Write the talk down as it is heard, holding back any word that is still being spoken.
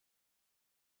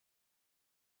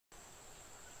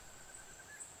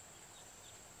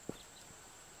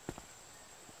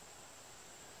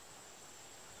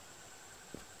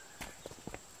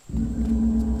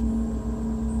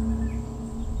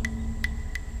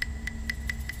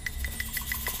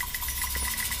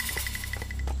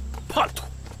叛徒。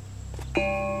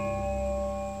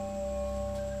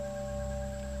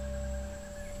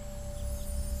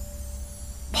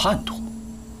叛徒。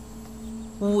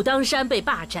武当山被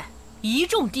霸占，一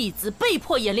众弟子被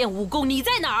迫演练武功，你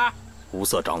在哪儿？无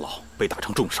色长老被打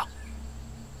成重伤，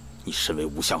你身为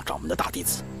无相掌门的大弟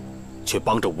子，却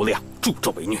帮着无量助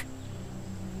纣为虐，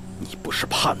你不是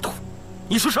叛徒，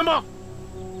你是什么？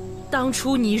当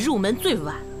初你入门最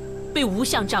晚，被无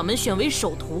相掌门选为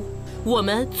首徒，我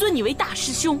们尊你为大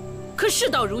师兄。可事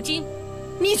到如今，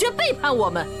你却背叛我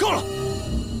们。够了！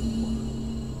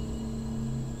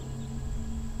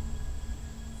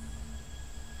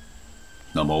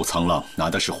那谋苍浪拿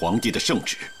的是皇帝的圣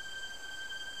旨，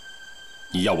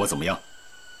你要我怎么样？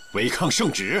违抗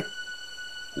圣旨？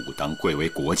武当贵为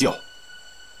国教，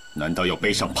难道要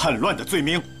背上叛乱的罪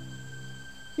名？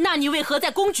那你为何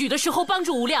在公举的时候帮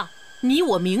助无量？你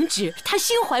我明知他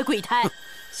心怀鬼胎。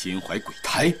心怀鬼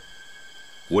胎？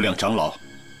无量长老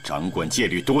掌管戒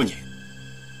律多年，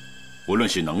无论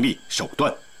是能力手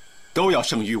段，都要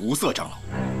胜于无色长老。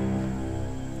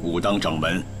武当掌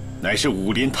门乃是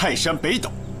武林泰山北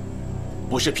斗，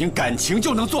不是凭感情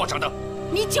就能做上的。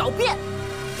你狡辩！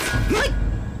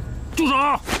住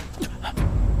手！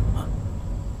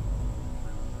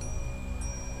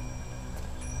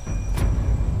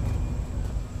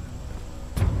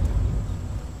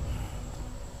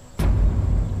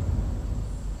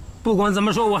不管怎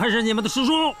么说，我还是你们的师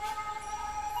叔。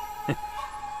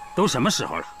都什么时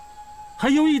候了，还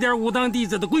有一点武当弟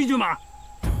子的规矩吗？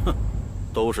哼，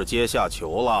都是阶下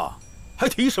囚了，还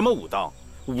提什么武当？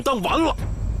武当完了。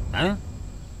嗯，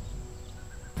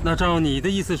那照你的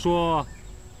意思说，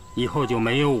以后就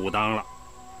没有武当了，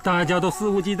大家都肆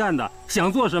无忌惮的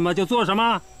想做什么就做什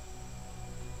么。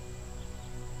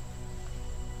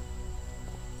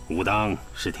武当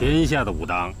是天下的武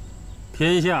当，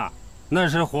天下那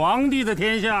是皇帝的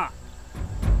天下。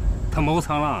他谋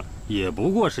苍浪也不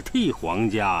过是替皇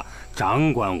家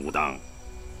掌管武当。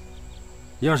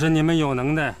要是你们有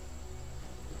能耐，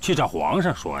去找皇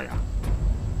上说呀。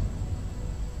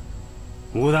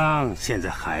武当现在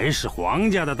还是皇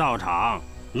家的道场，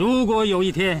如果有一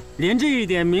天连这一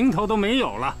点名头都没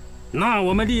有了，那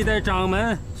我们历代掌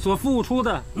门所付出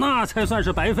的，那才算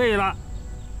是白费了。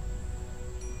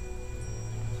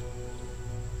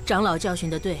长老教训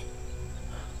得对。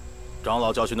长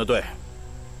老教训得对。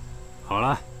好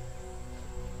了，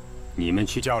你们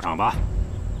去教场吧。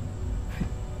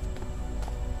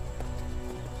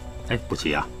哎，不齐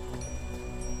呀！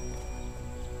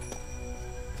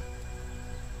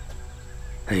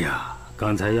哎呀，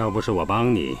刚才要不是我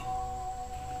帮你，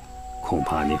恐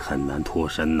怕你很难脱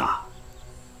身呐。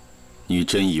你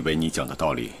真以为你讲的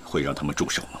道理会让他们住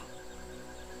手吗？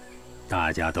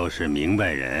大家都是明白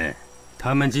人，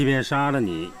他们即便杀了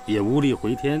你，也无力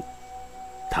回天。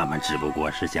他们只不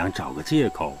过是想找个借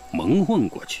口蒙混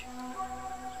过去。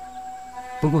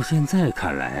不过现在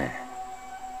看来，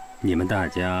你们大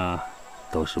家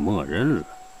都是默认了。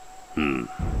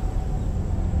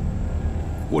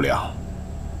无量，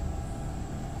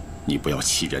你不要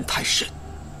欺人太甚。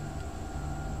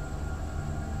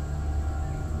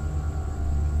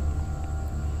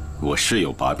我是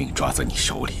有把柄抓在你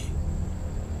手里，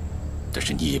但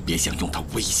是你也别想用它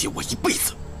威胁我一辈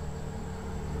子。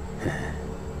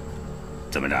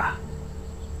怎么着？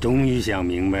终于想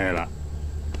明白了？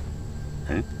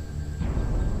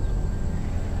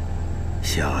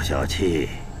消消气，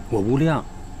我无量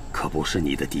可不是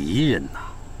你的敌人呐。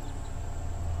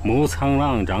谋苍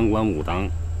浪掌管武当，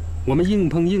我们硬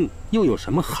碰硬又有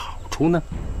什么好处呢？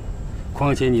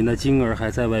况且你那晶儿还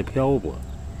在外漂泊，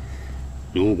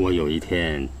如果有一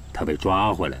天他被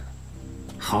抓回来了，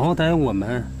好歹我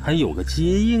们还有个接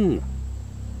应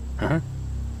啊！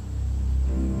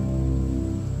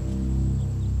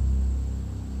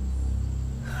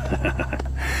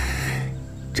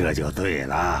这就对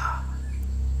了。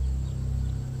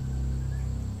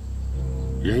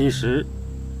人时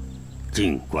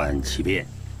静观其变，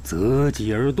择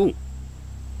机而动。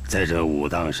在这武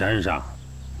当山上，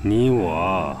你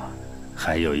我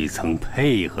还有一层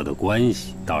配合的关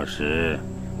系，到时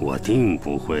我定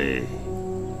不会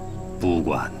不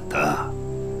管的。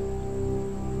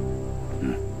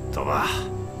走吧。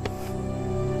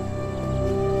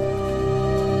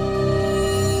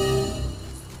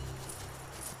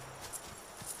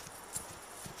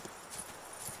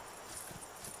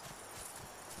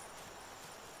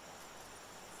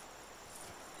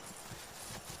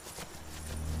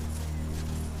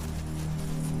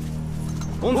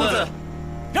公子，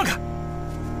让开！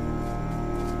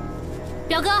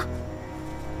表哥，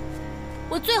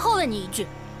我最后问你一句，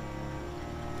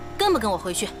跟不跟我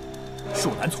回去？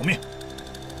恕难从命。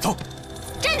走。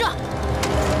站住！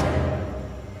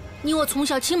你我从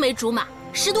小青梅竹马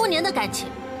，10多年的感情，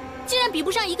竟然比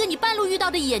不上一个你半路遇到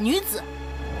的野女子。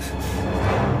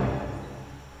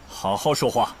好好说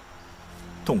话，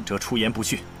动辄出言不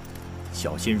逊，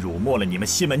小心辱没了你们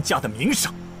西门家的名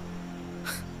声。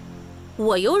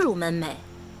我有辱门没？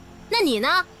那你呢？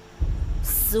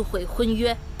撕毁婚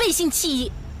约，背信弃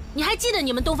义，你还记得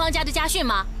你们东方家的家训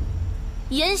吗？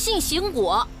言信行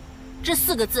果，这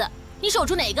4个字，你守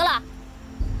住哪个了？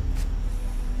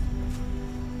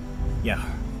燕儿，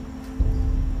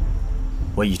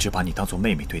我一直把你当做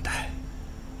妹妹对待，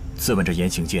自问这言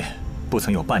行间不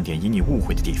曾有半点引你误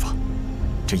会的地方。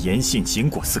这言信行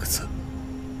果4个字，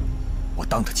我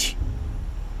当得起。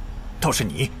倒是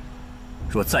你，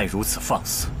若再如此放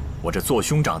肆，我这做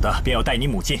兄长的便要带你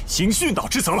母亲行训导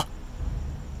之责了。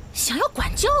想要管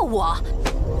教我？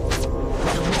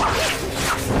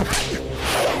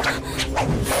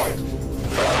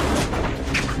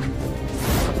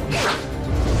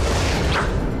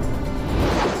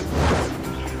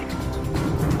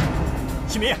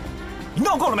西明，你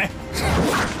闹够了没？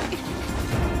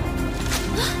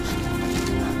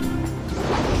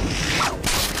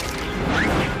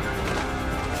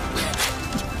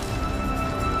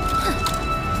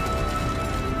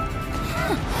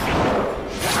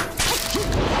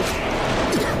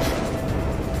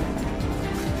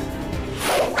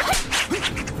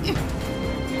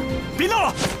别闹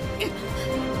了！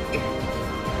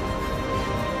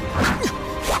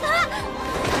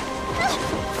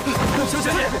小姐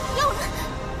姐，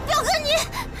表哥你！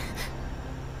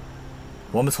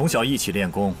我们从小一起练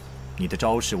功，你的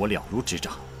招式我了如指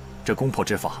掌，这攻破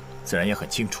之法自然也很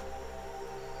清楚。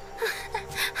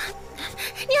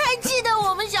你还记得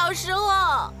我们小时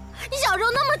候？你小时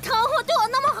候那么疼我，对我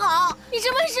那么好，你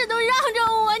什么事都让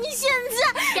着我。你现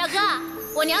在，表哥，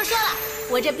我娘说了，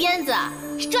我这鞭子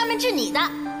是专门治你的。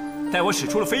待我使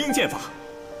出了飞鹰剑法，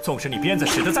纵使你鞭子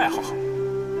使得再好，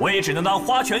我也只能当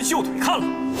花拳绣腿看了。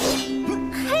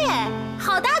嘿，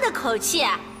好大的口气！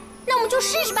那我们就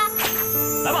试试吧。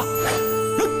来吧。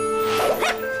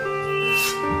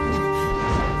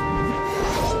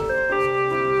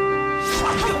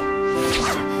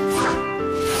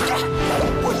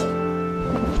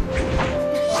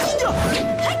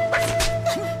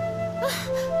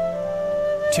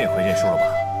这回认输了吧？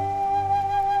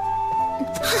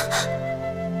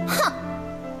哼！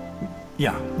燕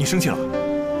儿，你生气了？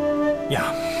燕儿，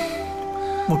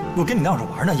我跟你闹着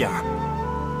玩呢，燕儿。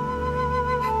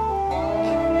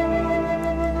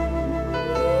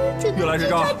又来这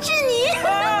招！治你！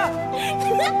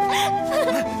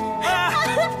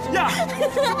燕儿，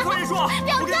快认输！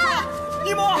表哥，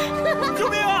一模，救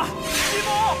命啊！一模！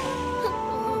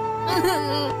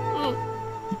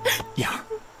燕儿。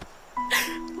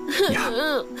燕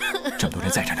儿，这么多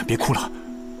人在这儿呢，别哭了。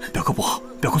表哥不好，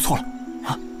表哥错了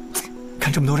啊！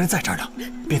看这么多人在这儿呢，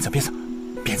鞭子给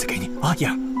你啊！燕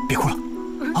儿，别哭了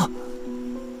啊！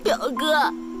表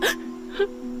哥，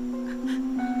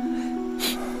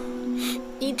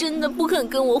你真的不肯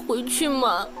跟我回去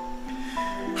吗？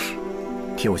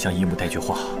替我向姨母带句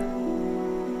话。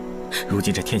如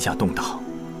今这天下动荡，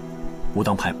武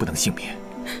当派不能幸免，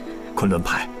昆仑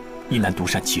派亦难独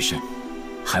善其身，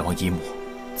还望姨母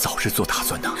早日做打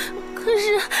算呢。可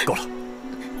是，够了，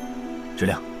知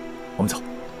亮，我们走。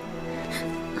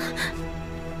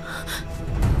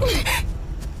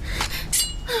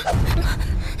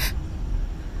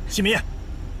西明，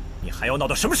你还要闹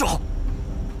到什么时候？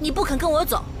你不肯跟我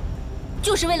走，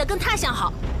就是为了跟他相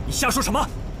好。你瞎说什么？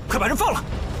快把人放了！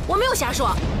我没有瞎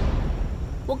说。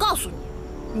我告诉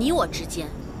你，你我之间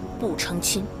不成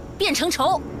亲便成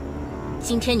仇。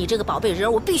今天你这个宝贝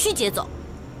人，我必须接走。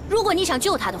如果你想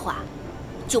救他的话，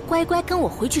就乖乖跟我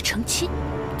回去成亲。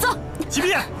走。西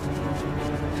明，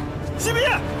西明，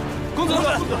公子，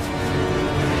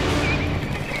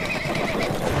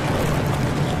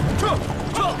撤！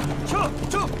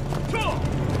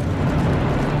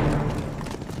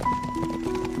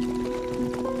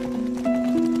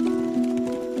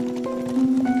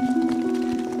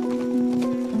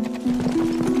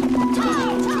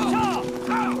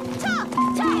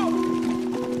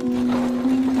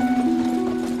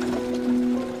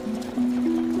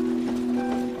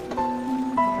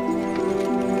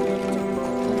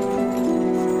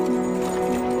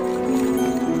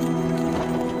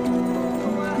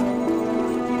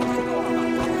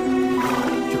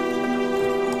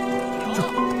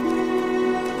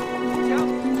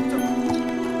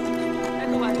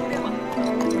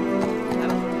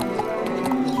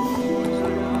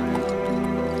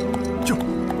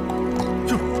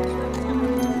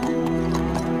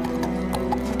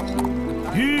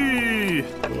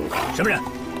什么人？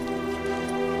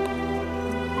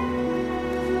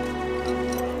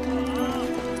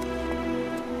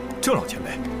郑老前辈，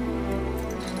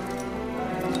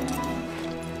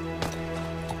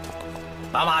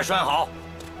把马拴好。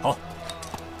好。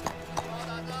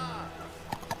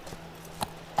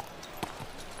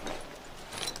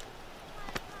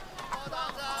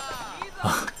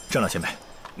啊，郑老前辈，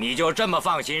你就这么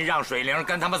放心让水灵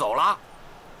跟他们走了？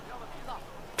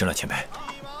郑老前辈，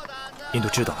您都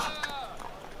知道了。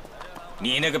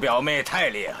你那个表妹太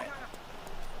厉害了，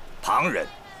旁人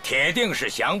铁定是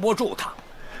降不住她。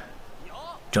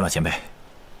郑老前辈，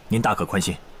您大可宽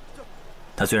心。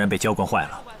她虽然被娇惯坏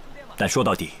了，但说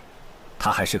到底，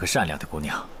她还是个善良的姑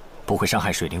娘，不会伤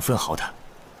害水灵分毫的。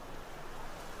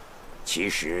其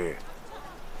实，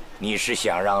你是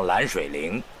想让蓝水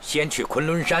灵先去昆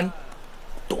仑山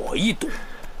躲一躲。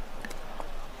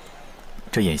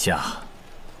这眼下，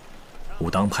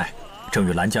武当派正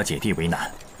与蓝家姐弟为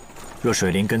难。若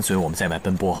水灵跟随我们在外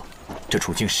奔波，这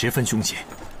处境十分凶险。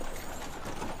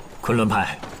昆仑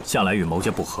派向来与牟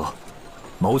家不和，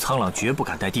牟苍朗绝不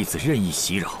敢带弟子任意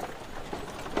袭扰。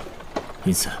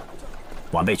因此，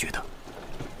晚辈觉得，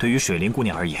对于水灵姑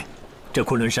娘而言，这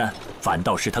昆仑山反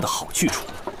倒是她的好去处。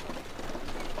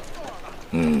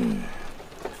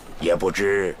也不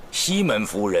知西门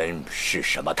夫人是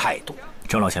什么态度。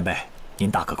郑老前辈，您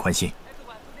大可宽心，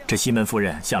这西门夫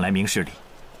人向来明事理，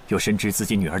又深知自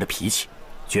己女儿的脾气，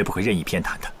绝不会任意偏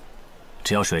袒的。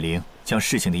只要水灵将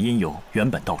事情的因由原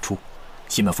本道出，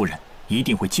西门夫人一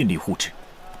定会尽力护持，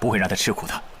不会让她吃苦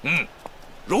的。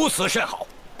如此甚好。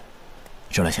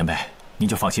郑老前辈，您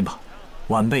就放心吧，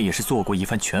晚辈也是做过一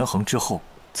番权衡之后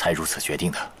才如此决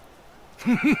定的。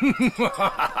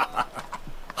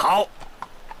好，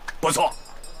不错，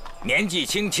年纪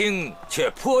轻轻却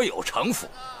颇有城府，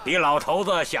比老头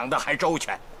子想的还周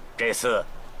全。这次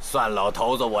算老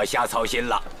头子我瞎操心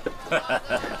了。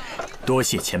多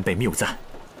谢前辈谬赞。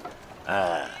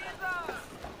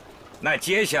那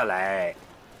接下来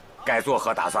该作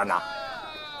何打算呢？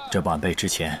这晚辈之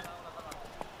前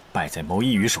败在牟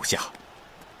一羽手下，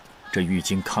这玉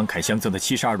京慷慨相赠的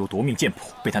72路夺命剑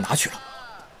谱被他拿去了，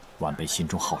晚辈心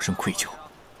中好生愧疚。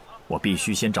我必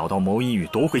须先找到牟一羽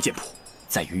夺回剑谱，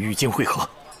再与玉京会合。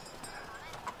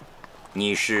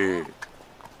你是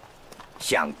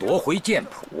想夺回剑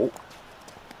谱？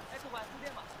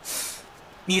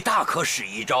你大可使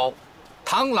一招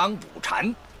螳螂捕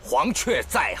蝉，黄雀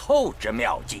在后之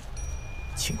妙计。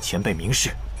请前辈明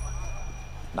示。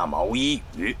那牟一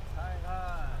羽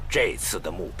这次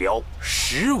的目标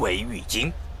实为玉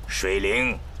京，水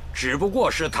灵只不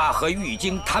过是他和玉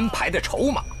京摊牌的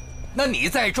筹码。那你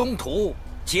在中途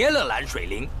劫了蓝水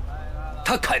灵，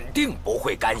他肯定不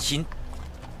会甘心。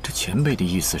这前辈的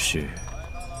意思是，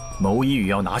牟一羽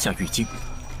要拿下玉京，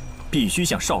必须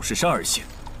向少室山而行。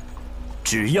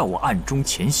只要我暗中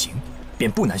前行，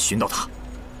便不难寻到他。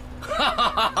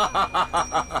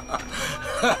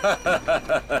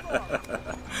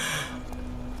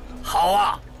好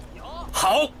啊，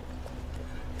好，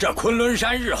这昆仑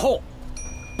山日后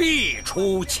必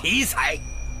出奇才。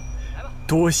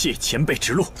多谢前辈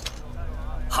指路。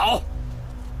好，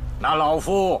那老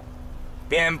夫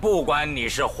便不管你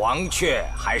是黄雀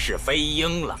还是飞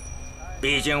鹰了，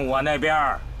毕竟我那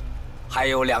边还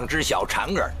有2只小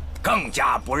蝉儿，更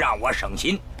加不让我省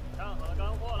心。上好干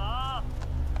货了啊！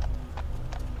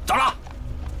走了。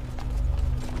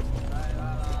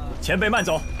前辈慢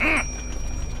走。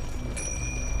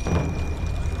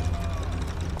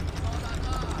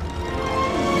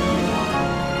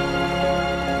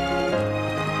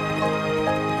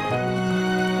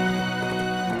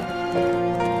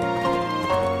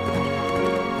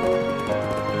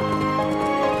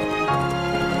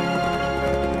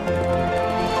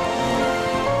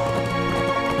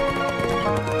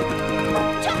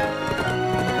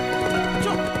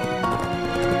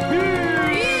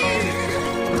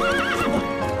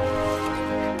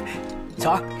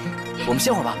巧儿，我们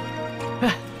歇会儿吧。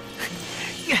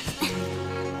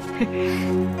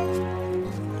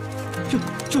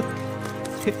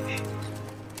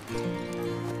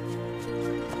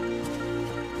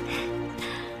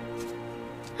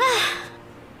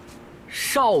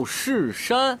少室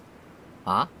山，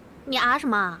啊？你啊什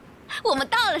么？我们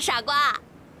到了，傻瓜。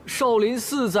少林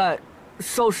寺在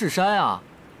少室山啊？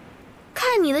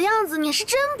看你的样子，你是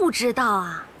真不知道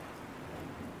啊。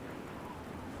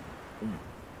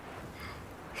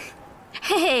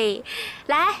嘿嘿，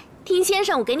来听先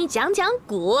生我给你讲讲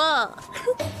古。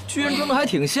军装的还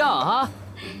挺像啊。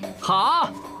好，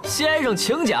先生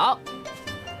请讲。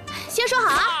先说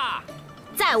好啊，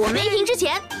在我没停之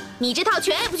前，你这套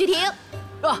全部去听。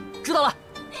啊，知道了。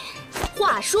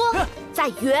话说，在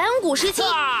远古时期，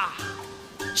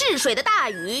治水的大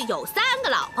禹有3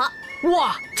个老婆。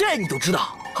哇，这你都知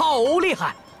道，好厉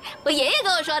害！我爷爷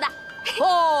跟我说的。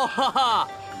哦，哈哈。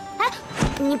哎，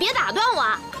你别打断我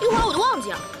啊，一会儿我就忘记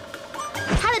了。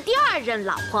他的第2任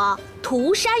老婆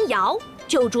涂山瑶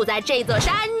就住在这座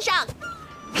山上。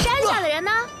山下的人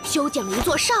呢，修建了一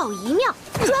座少仪庙，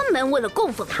专门为了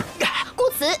供奉他。故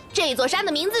此，这座山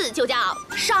的名字就叫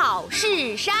少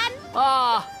室山。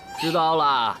啊，知道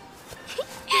了。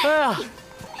哎呀，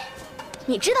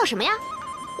你知道什么呀？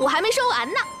我还没说完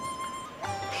呢。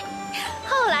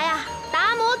后来呀，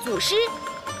达摩祖师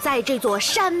在这座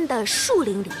山的树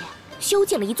林里修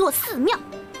建了一座寺庙，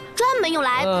专门用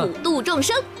来普度众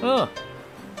生。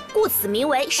故此名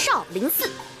为少林寺，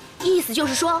意思就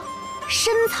是说，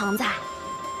深藏在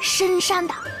深山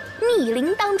的密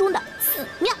林当中的寺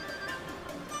庙。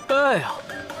哎呀，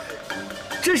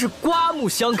真是刮目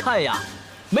相看呀！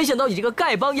没想到你这个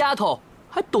丐帮丫头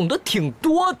还懂得挺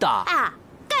多的啊！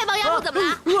丐帮丫头怎么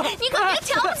了？你可别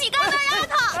瞧不起丐帮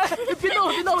丫头！别闹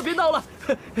了，别闹了，别闹了！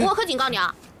我可警告你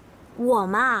啊，我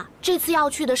嘛这次要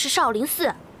去的是少林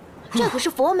寺，这可是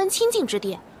佛门清净之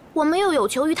地，我们又有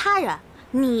求于他人。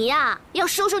你呀，要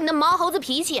收收你的毛猴子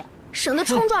脾气，省得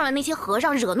冲撞了那些和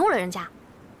尚，惹怒了人家，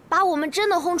把我们真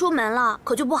的轰出门了，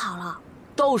可就不好了。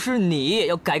倒是你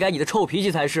要改改你的臭脾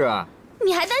气才是。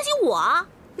你还担心我？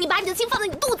你把你的心放在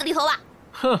你肚子里头吧。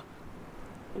哼。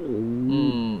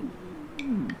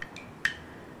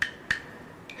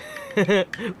嘿嘿，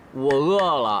我饿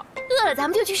了。饿了咱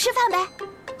们就去吃饭呗。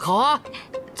好啊，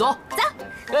走。走。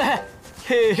哎，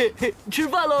嘿嘿嘿，吃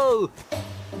饭喽。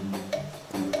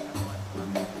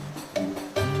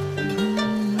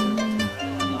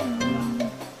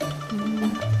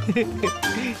嘿，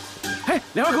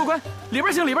两位客官，里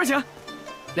边请，里边请。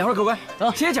两位客官，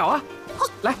歇歇脚啊。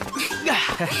来。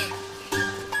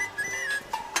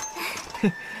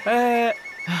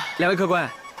两位客官，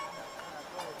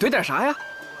怼点啥呀？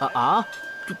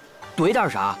怼点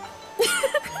啥？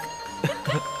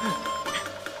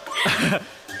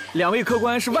两位客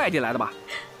官是外地来的吧？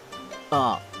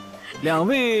啊，两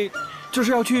位就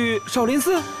是要去少林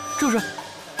寺？就是。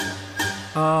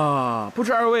啊，不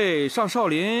知二位上少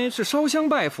林是烧香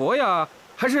拜佛呀，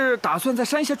还是打算在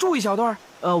山下住一小段？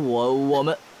我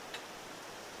们。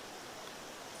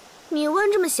你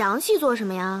问这么详细做什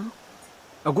么呀？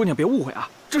姑娘别误会啊，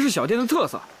这是小店的特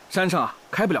色，山上啊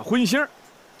开不了荤腥。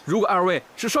如果二位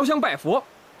是烧香拜佛，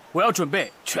我要准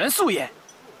备全素宴。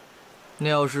那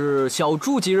要是小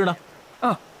住几日呢？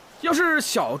要是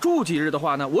小住几日的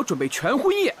话呢，我准备全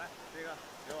荤宴。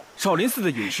少林寺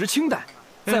的饮食清淡，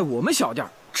在我们小店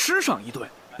吃上一顿，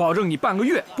保证你半个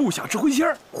月不想吃荤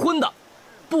腥。荤的，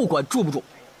不管住不住，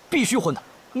必须荤的，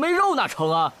没肉哪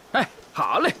成啊？哎，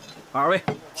好嘞，二位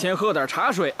先喝点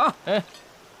茶水啊。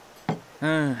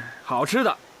好吃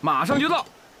的马上就到。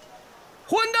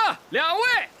荤的2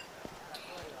位。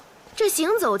这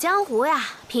行走江湖呀，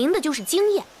凭的就是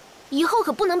经验，以后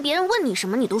可不能别人问你什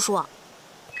么你都说。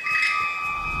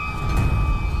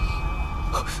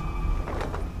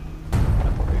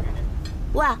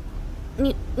喂，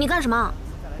你干什么？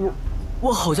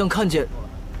我好像看见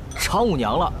常五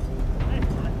娘了。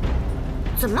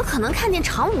怎么可能看见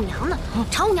常五娘呢？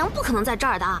常五娘不可能在这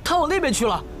儿的。她往那边去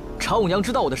了。常五娘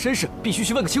知道我的身世，必须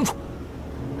去问个清楚。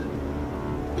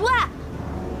喂，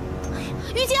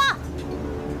玉清！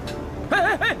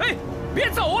哎，别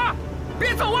走啊！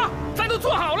别走啊！咱都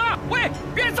做好了。喂，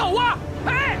别走啊！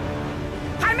哎，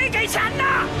还没给钱呢。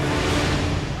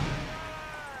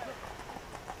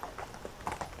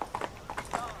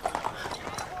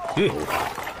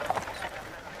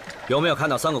有没有看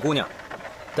到3个姑娘，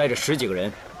带着10几个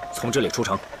人从这里出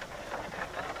城？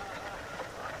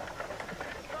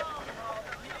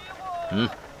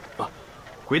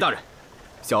回大人，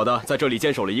小的在这里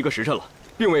坚守了1个时辰了，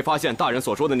并未发现大人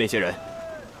所说的那些人。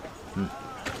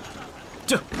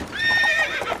这。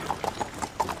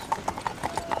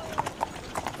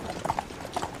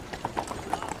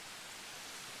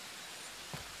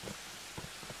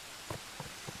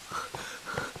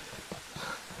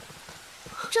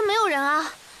这没有人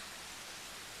啊。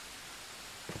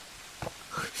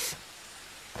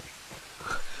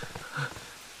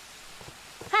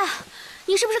哎，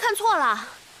你是不是看错了？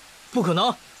不可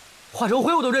能，华成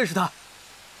辉我都认识他。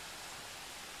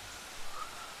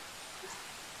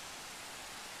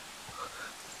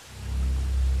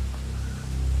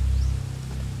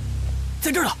在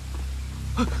这儿呢。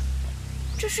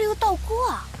这是一个道姑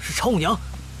啊。是常五娘。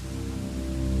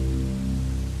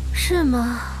是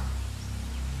吗？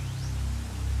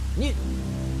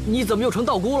你怎么又成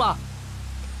道姑了？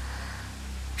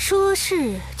说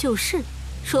是就是，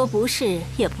说不是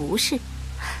也不是，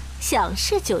想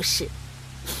是就是。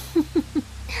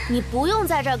你不用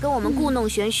在这儿跟我们故弄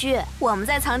玄虚，我们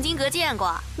在藏经阁见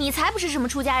过，你才不是什么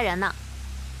出家人呢。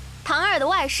唐二的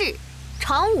外室，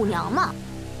常五娘嘛。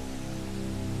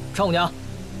常五娘，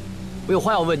我有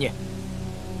话要问你。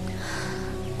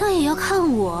那也要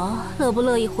看我乐不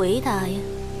乐意回答呀。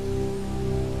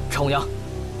常五娘，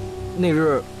那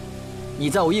日你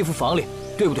在我义父房里，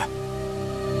对不对？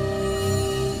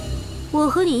我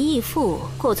和你义父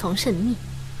过从甚密，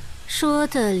说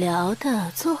的、聊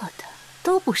的、做的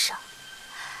都不少。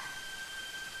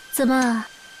怎么，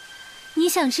你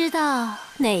想知道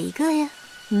哪一个呀？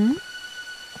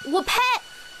我呸！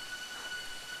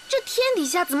这天底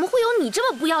下怎么会有你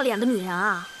这么不要脸的女人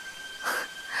啊？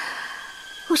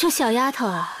我说小丫头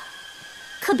啊，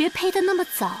可别呸得那么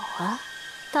早啊！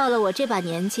到了我这把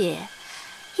年纪，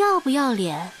要不要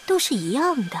脸都是一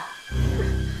样的。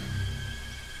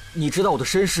你知道我的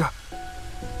身世？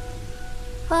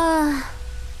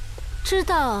知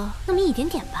道那么一点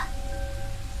点吧。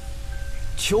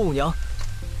求五娘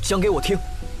讲给我听。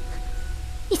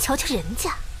你瞧瞧人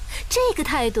家，这个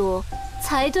态度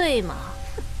才对嘛。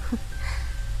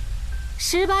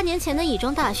18年前的乙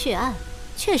庄大血案，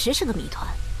确实是个谜团。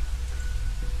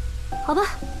好吧，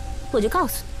我就告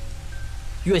诉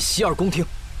你。愿洗耳恭听。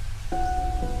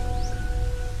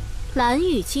蓝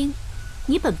玉京，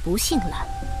你本不姓蓝，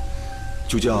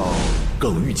就叫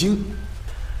耿玉京。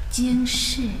京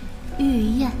氏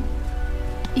玉燕，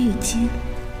玉京，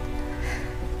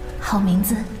好名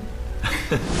字。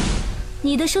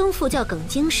你的生父叫耿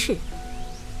京氏，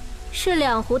是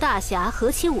两湖大侠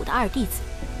何其武的二弟子。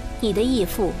你的义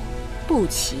父步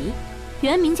骑，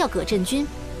原名叫葛振军，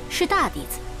是大弟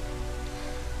子。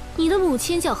你的母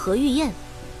亲叫何玉燕，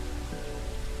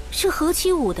是何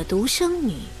其武的独生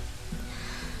女。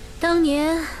当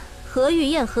年何玉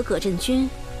燕和葛振军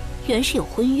原是有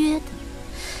婚约的，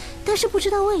但是不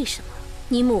知道为什么，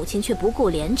你母亲却不顾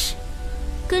廉耻，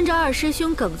跟着二师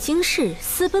兄耿京氏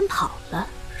私奔跑了。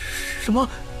什么？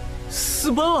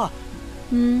私奔了？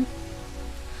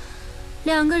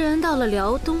两个人到了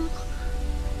辽东，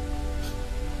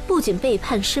不仅背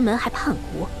叛师门，还叛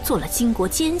国，做了巾帼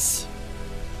奸细。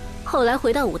后来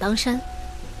回到武当山，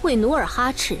为努尔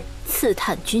哈赤刺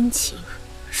探军情。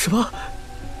什么？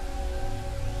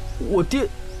我爹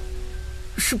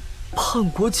是叛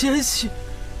国奸细？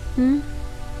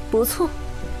不错。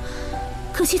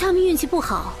可惜他们运气不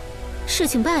好，事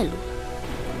情败露了。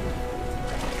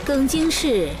耿京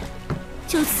氏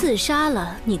就刺杀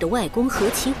了你的外公何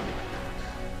其武。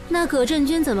那葛振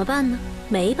军怎么办呢？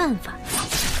没办法，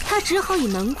他只好以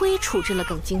门规处置了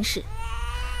耿京氏。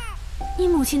你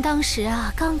母亲当时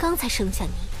刚刚才生下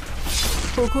你，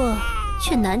不过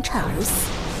却难产而死。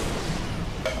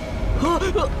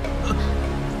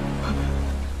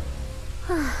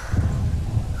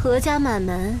何家满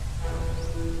门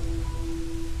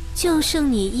就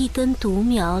剩你一根独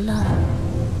苗了。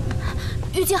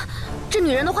玉京，这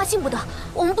女人的话信不得，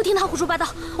我们不听她胡说八道，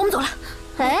我们走了。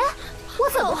哎，我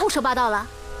怎么胡说八道了？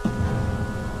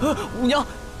五娘，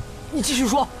你继续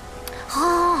说。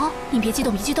好，你别激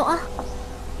动，别激动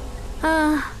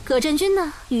啊！葛振军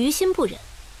呢，于心不忍，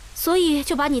所以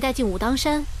就把你带进武当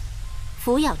山，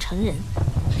抚养成人。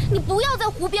你不要再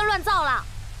胡编乱造了！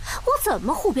我怎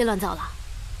么胡编乱造了？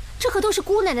这可都是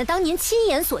姑奶奶当年亲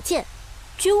眼所见，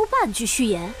绝无半句虚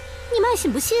言。你们爱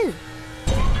信不信？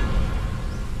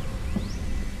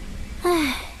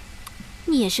哎，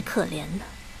你也是可怜的，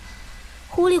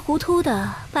糊里糊涂的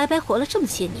白白活了这么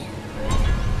些年。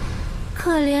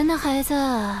可怜的孩子。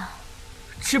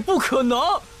这不可能！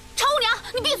常五娘，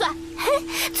你闭嘴！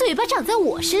嘿，嘴巴长在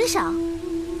我身上，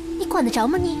你管得着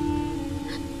吗你？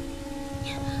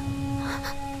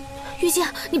玉京，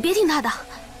你别听他的。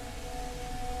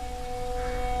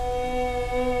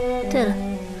对了，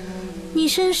你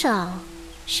身上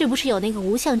是不是有那个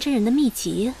无相真人的秘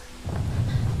籍呀？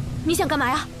你想干嘛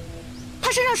呀？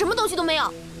他身上什么东西都没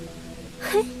有。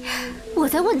嘿，我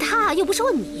在问他，又不是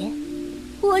问你。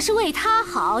我是为他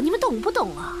好，你们懂不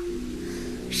懂啊？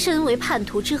身为叛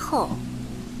徒之后，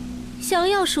想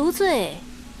要赎罪，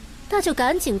那就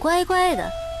赶紧乖乖的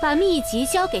把秘籍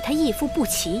交给他义父步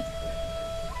骑，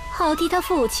好替他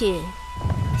父亲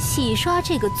洗刷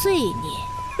这个罪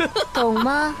孽，懂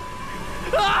吗？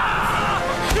玉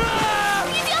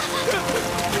京，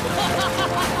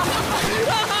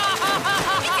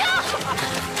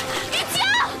玉京，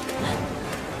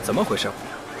怎么回事，五娘？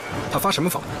他发什么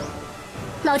疯？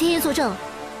老天爷作证，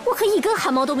我可一根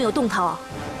汗毛都没有动他哦。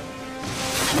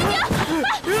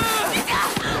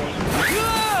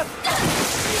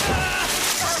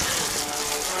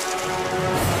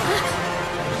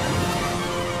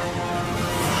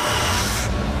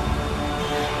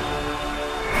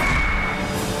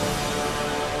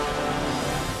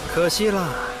可惜了，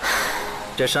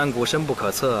这山谷深不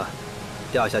可测，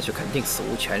掉下去肯定死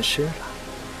无全尸了。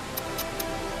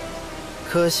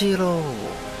可惜喽。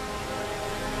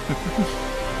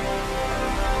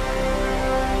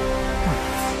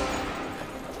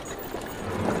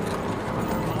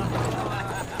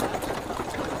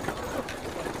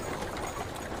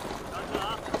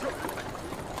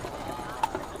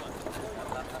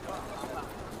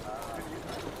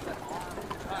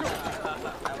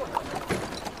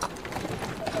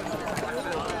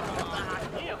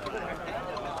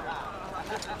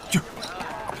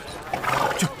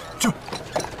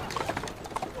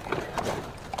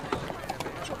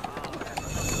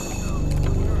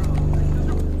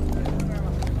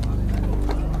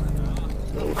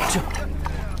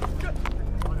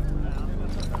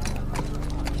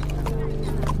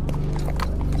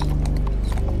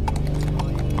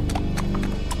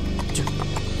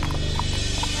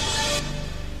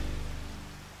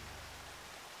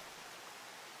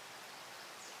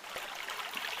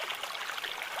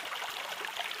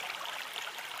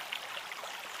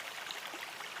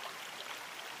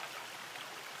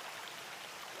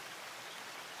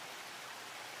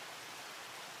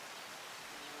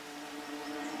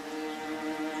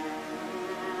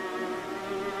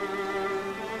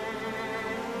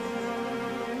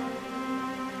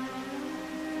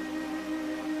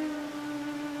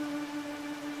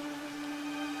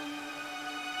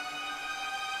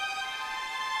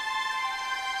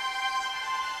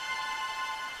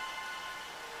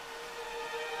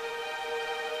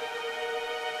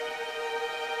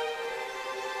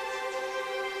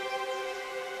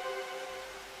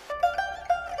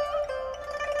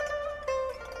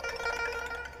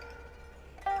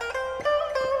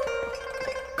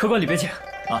客官里边请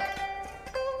啊！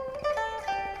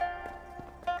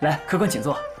来，客官请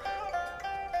坐。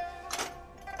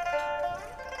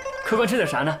客官吃点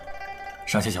啥呢？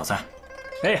上些小菜。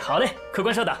哎，好嘞，客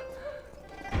官稍等。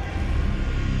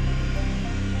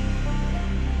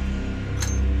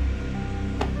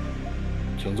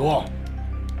请坐。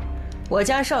我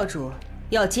家少主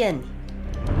要见你。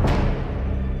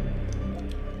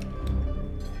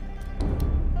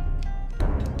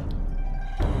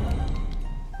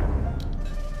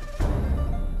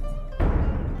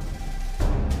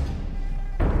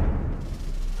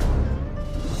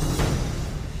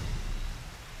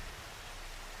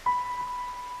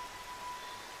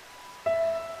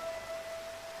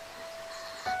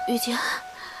玉京，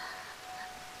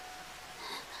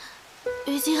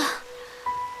玉京，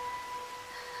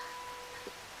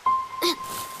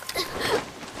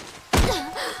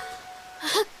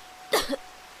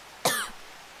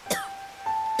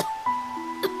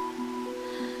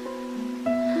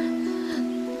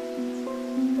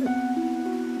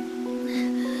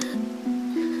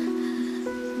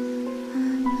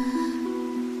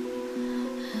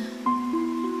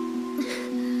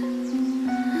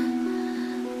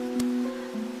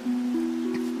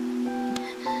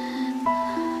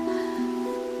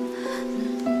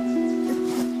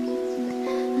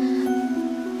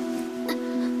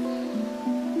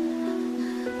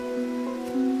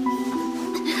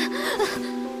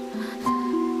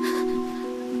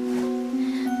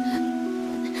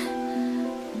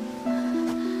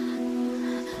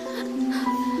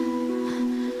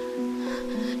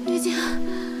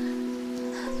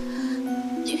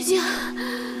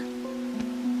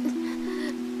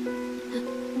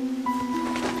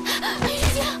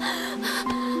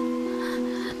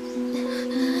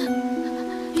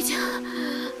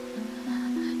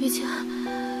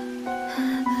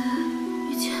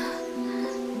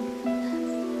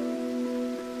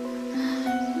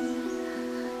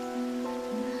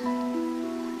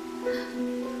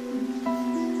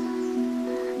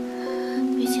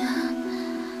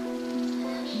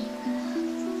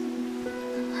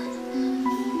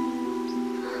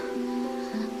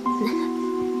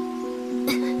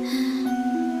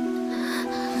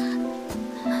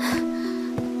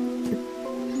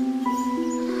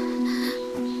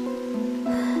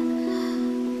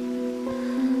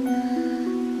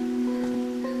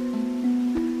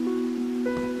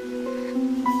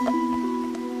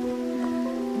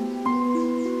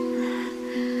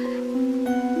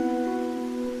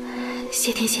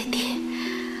谢天谢地，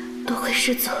多亏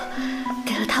师祖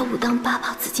给了他武当八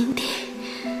宝紫金锭。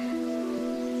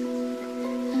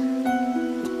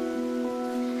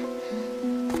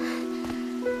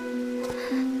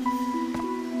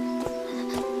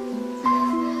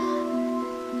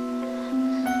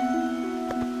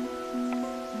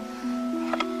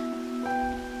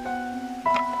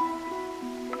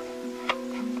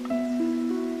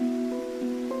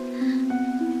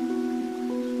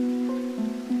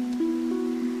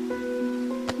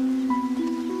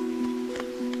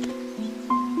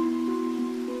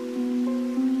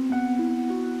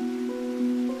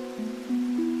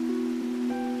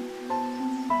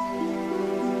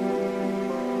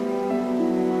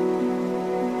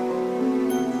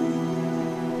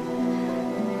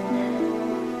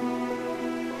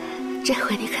这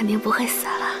回你肯定不会死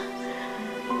了。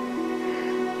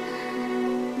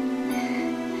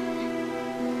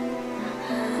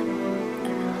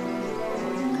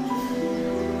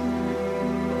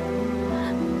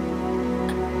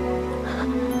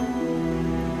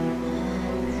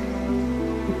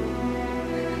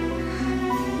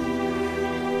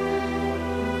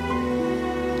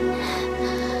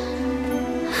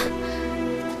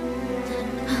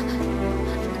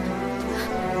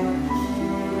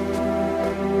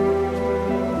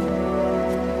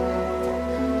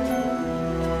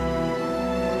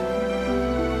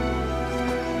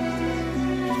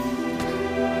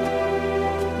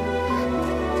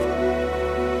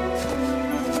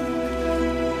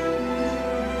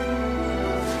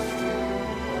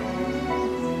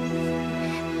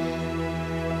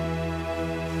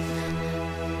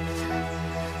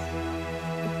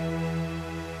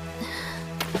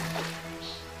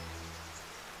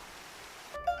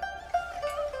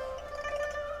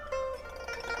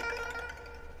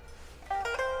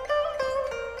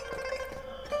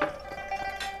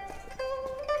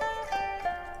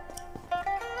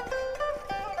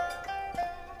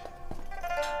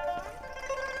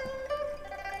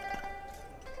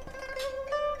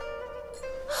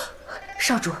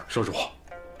少主，少主，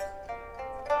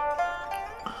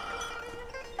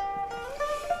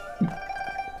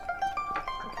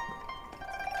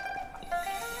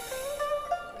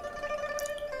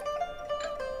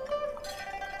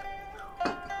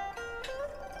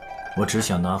我只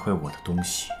想拿回我的东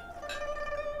西，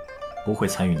不会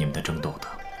参与你们的争斗的。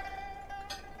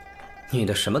你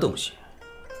的什么东西？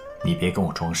你别跟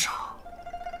我装傻，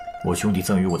我兄弟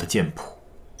赠予我的剑谱，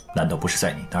难道不是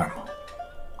在你那儿吗？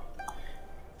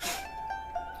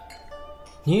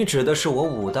你指的是我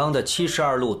武当的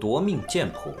72路夺命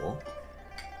剑谱？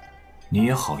你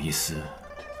也好意思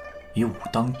以武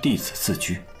当弟子自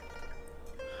居？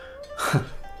哼，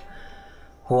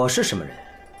我是什么人？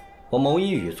我牟一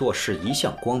宇做事一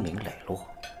向光明磊落，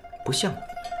不像你，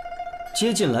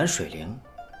接近蓝水灵，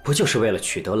不就是为了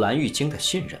取得蓝玉京的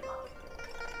信任吗？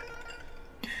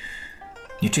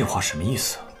你这话什么意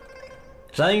思？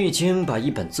蓝玉京把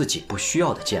一本自己不需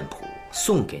要的剑谱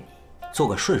送给你，做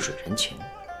个顺水人情。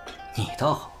你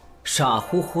倒好，傻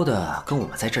乎乎的跟我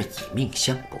们在这以命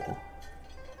相搏。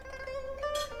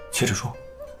接着说。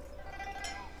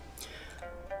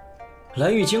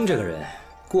蓝玉京这个人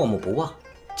过目不忘，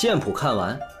剑谱看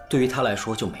完对于他来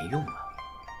说就没用了。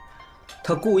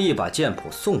他故意把剑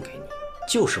谱送给你，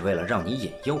就是为了让你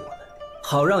引诱我们，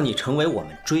好让你成为我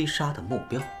们追杀的目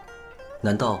标。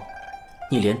难道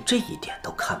你连这一点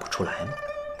都看不出来吗？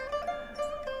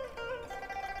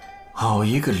好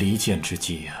一个离间之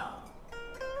计呀！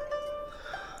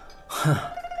哼，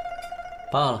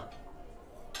罢了。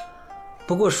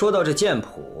不过说到这剑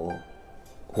谱，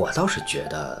我倒是觉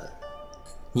得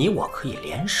你我可以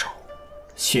联手。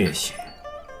谢谢。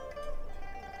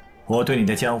我对你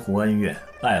的江湖恩怨、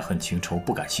爱恨情仇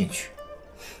不感兴趣。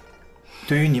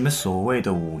对于你们所谓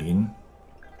的武林，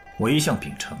我一向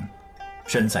秉承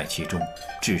身在其中、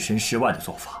置身事外的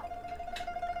做法。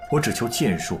我只求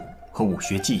剑术和武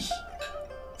学技艺，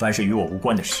凡是与我无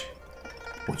关的事，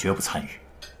我绝不参与。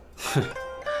哼，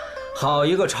好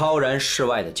一个超然世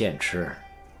外的剑痴！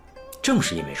正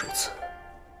是因为如此，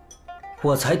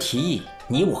我才提议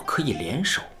你我可以联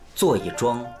手做一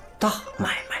桩大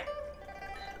买卖。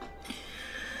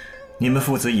你们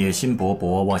父子野心勃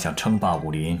勃，妄想称霸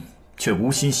武林，却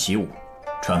无心习武，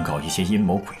专搞一些阴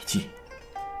谋诡计；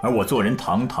而我做人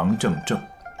堂堂正正，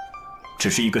只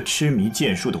是一个痴迷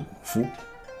剑术的武夫。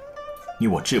你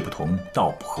我志不同道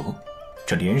不合，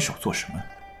这联手做什么？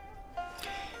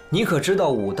你可知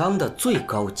道武当的最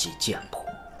高级剑谱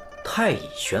——太乙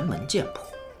玄门剑谱？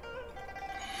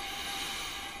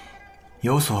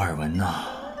有所耳闻呐。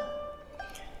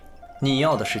你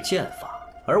要的是剑法，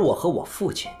而我和我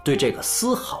父亲对这个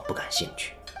丝毫不感兴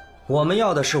趣。我们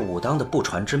要的是武当的不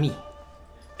传之秘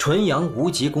——纯阳无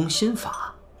极功心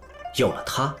法。有了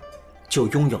它，就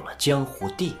拥有了江湖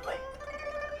地位。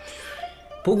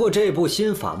不过这部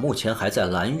心法目前还在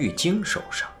蓝玉京手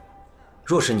上。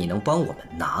若是你能帮我们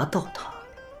拿到它，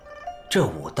这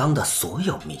武当的所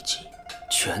有秘籍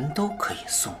全都可以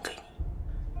送给你。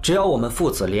只要我们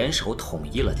父子联手统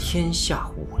一了天下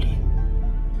武林，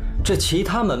这其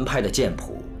他门派的剑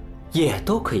谱也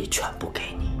都可以全部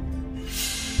给你。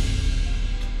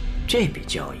这笔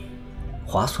交易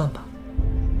划算吧？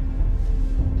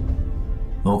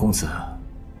罗公子，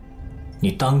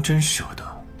你当真舍得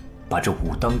把这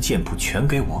武当剑谱全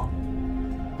给我？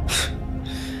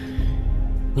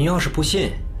你要是不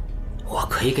信，我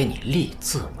可以给你立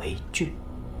字为据。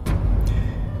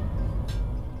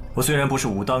我虽然不是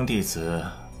武当弟子，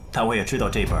但我也知道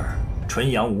这本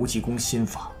纯阳无极功心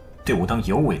法对武当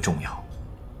尤为重要。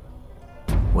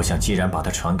我想，既然把它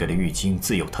传给了玉京，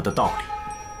自有它的道理。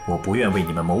我不愿为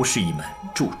你们谋士一门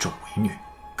助纣为虐，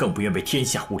更不愿为天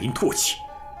下武林唾弃。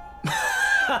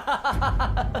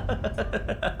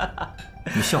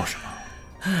你笑什么？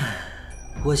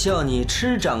我笑你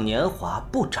痴长年华，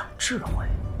不长智慧，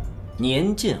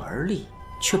年近而立，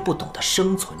却不懂得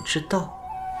生存之道。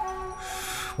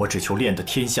我只求练得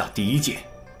天下第一剑，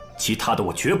其他的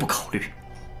我绝不考虑。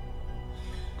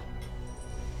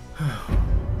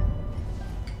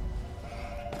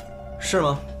是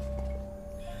吗？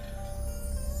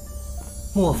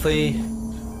莫非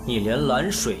你连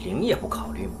蓝水灵也不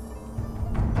考虑吗？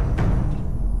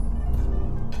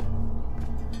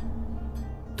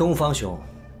东方兄，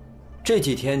这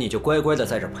几天你就乖乖的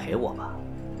在这陪我吧。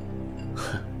哼，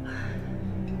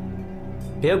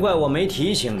别怪我没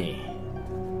提醒你，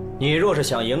你若是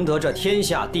想赢得这天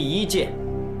下第一剑，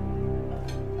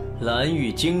蓝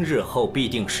玉京日后必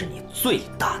定是你最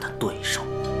大的对手。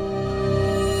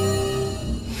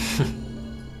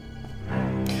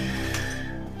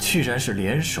既然是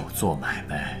联手做买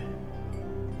卖，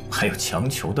还有强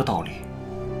求的道理？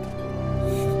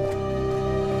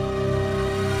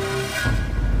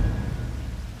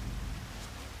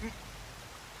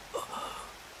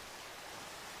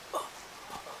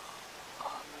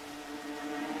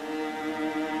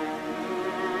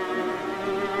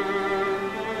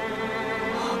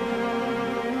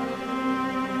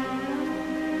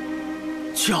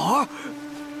巧儿，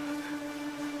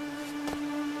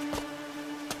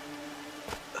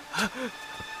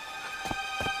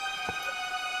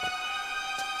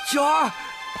巧儿，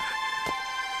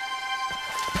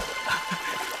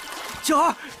巧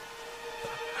儿，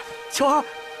巧儿，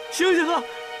醒醒啊！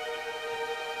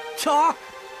巧儿，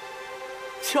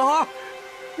巧儿，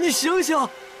你醒醒啊！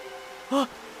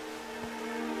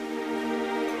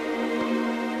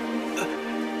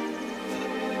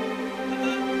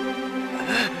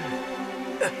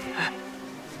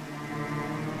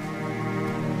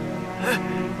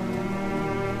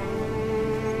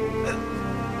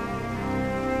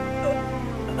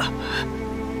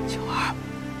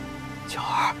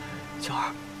巧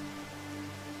儿，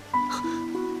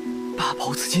八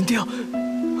宝紫金锭，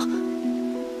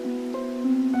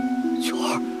巧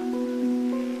儿，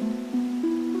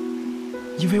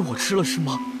因为我吃了是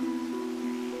吗？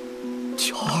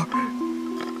巧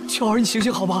儿，你醒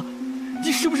醒好吗？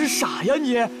你是不是傻呀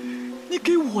你？你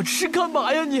给我吃干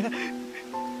嘛呀你？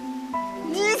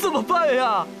你怎么办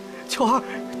呀？巧儿，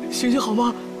醒醒好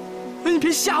吗？你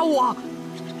别吓我！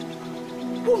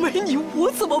我没你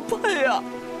我怎么办呀？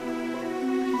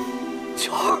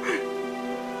巧儿，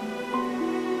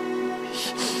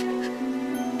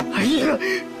哎呀！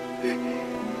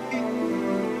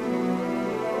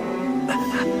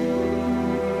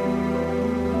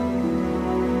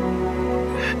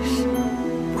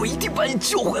我一定把你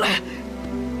救回来！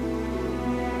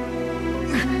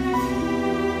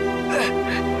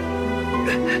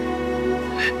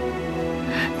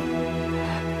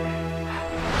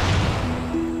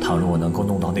倘若我能够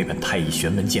弄到那本太乙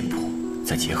玄门剑谱，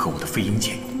再结合我的飞鹰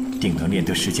剑，定能练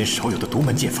得世间少有的独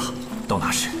门剑法。到那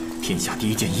时，天下第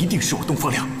一剑一定是我东方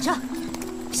亮。这，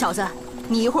小子，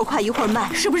你一会儿快一会儿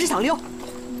慢，是不是想溜？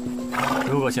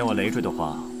如果嫌我累赘的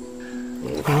话，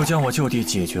不如将我就地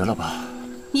解决了吧。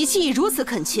你既已如此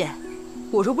恳切，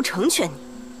我若不成全你，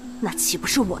那岂不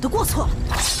是我的过错了？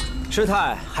师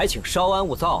太，还请稍安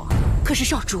勿躁啊！可是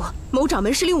少主，某掌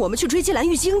门是令我们去追击蓝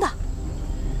玉京的。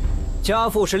家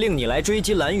父是令你来追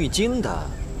击蓝玉京的，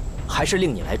还是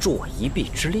令你来助我一臂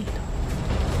之力的？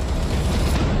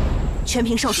全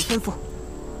凭少主吩咐。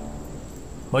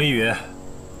莫一宇，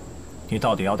你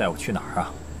到底要带我去哪儿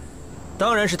啊？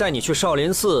当然是带你去少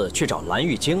林寺去找蓝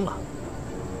玉京了。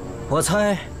我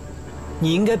猜，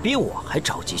你应该比我还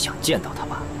着急想见到他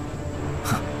吧？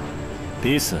哼，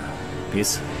彼此。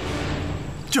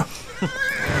这，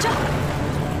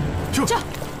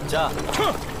好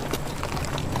冷。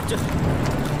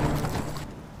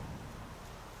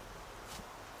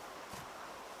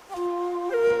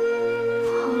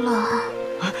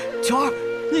巧儿，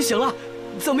你醒了，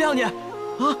怎么样你？啊？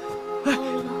哎，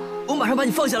我马上把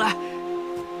你放下来。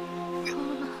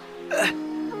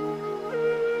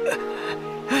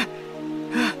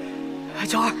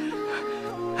巧儿，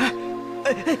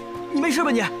你没事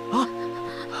吧你？啊？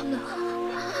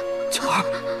巧儿，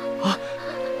啊？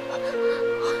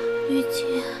玉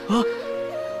京，啊？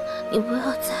你不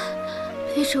要再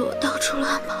背着我到处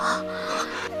乱跑，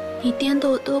你颠得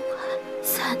我都快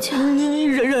散去了。你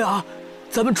忍忍啊！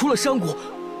咱们出了山谷，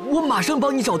我马上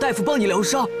帮你找大夫，帮你疗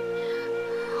伤。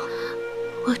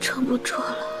我撑不住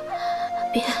了，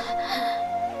别，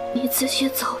你自己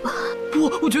走吧。不，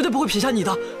我绝对不会撇下你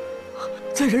的。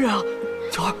再忍忍啊，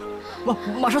巧儿，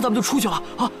马上咱们就出去了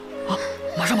啊！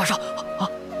马上啊！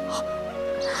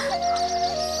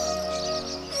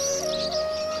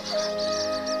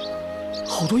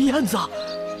好多燕子啊，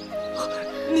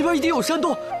那边一定有山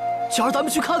洞，巧儿，咱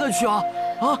们去看看去啊！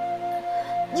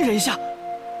你忍一下，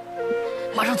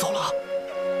马上走了啊！